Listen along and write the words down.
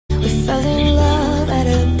fell in love at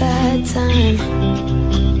a bad time,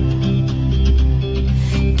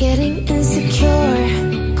 getting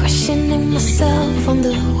insecure, questioning myself on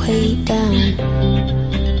the way down.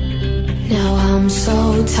 Now I'm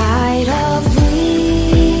so tired of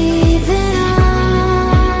breathing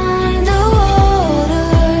underwater.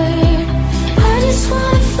 I just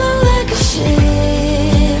wanna float like a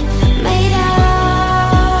ship made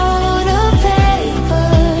out of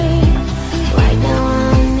paper. Right now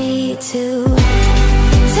I need to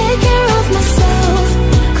take care of myself,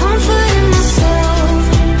 comforting myself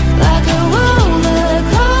like a roller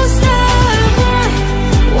coaster.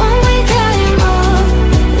 One week I am up,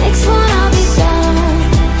 next one I'll be down,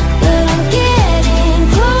 but I'm getting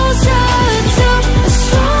closer to a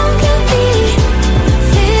stronger beat,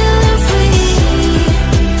 feeling free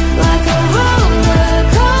like a roller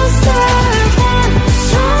coaster.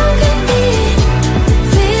 Stronger beat,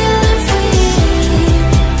 feeling free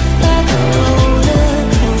like a roller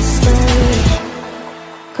coaster.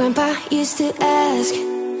 Grandpa used to ask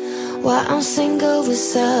why I'm single with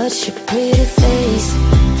such a pretty face.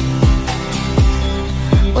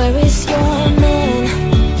 Where is your man?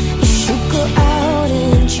 You should go out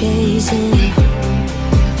and chase him.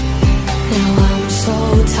 Now I'm so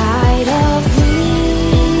tired of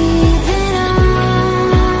breathing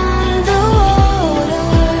underwater.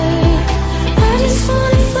 I just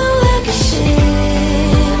wanna float like a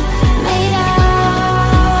ship made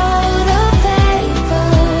out of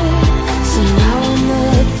paper. So now I'm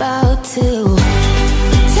about to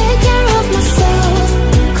take care of myself,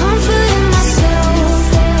 comforting myself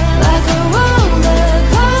like a roller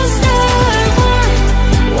coaster.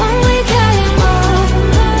 One week I am up,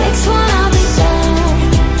 next one I'll be down,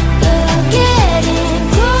 but I'm getting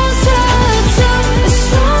closer to a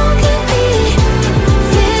stronger beat,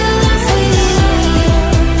 feeling free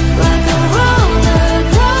like a roller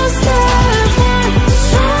coaster.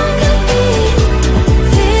 Stronger beat,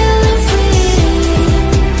 feeling free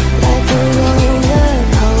like a roller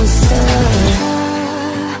coaster.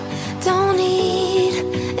 I don't need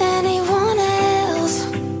anyone else.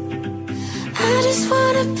 I just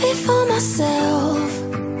wanna be for myself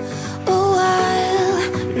a while,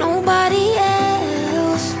 nobody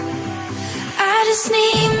else. I just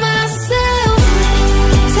need myself,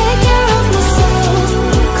 take care of myself,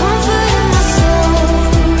 comforting myself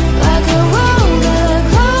like a roller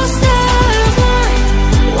coaster.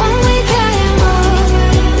 One week I am up,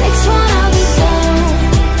 next one I'll be down,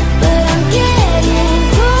 but I'm getting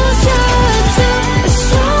closer to a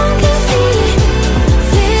stronger beat,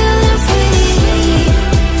 feeling free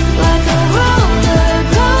like a roller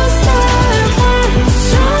coaster.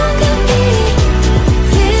 Stronger beat,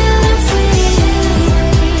 feeling free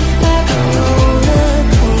like a roller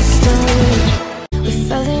coaster. We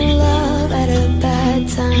fell in love at a bad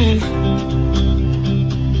time,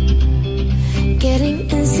 getting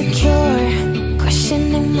insecure,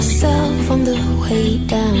 questioning myself on the way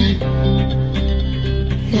down.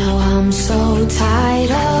 Now I'm so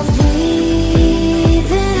tired of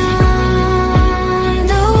breathing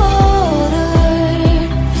underwater.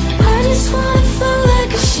 I just wanna float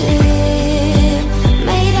like a ship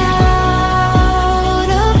made out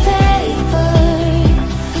of paper.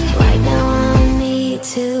 Right now I need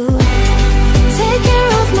to take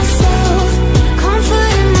care of myself,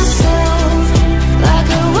 comforting myself like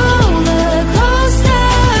a roller coaster.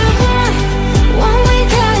 One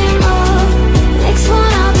week I am up, next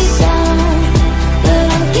one I'll be down, but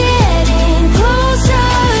I'm getting closer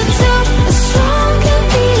to a stronger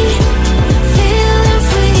beat, feeling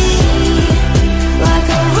free like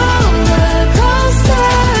a roller coaster.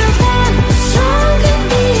 Stronger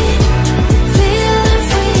beat, feeling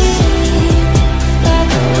free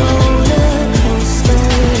like a roller coaster.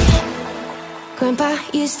 Grandpa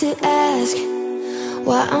used to ask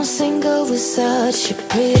why I'm single with such a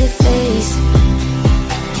pretty face.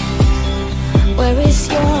 Where is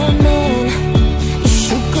your man? You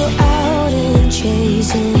should go out and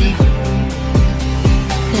chase him.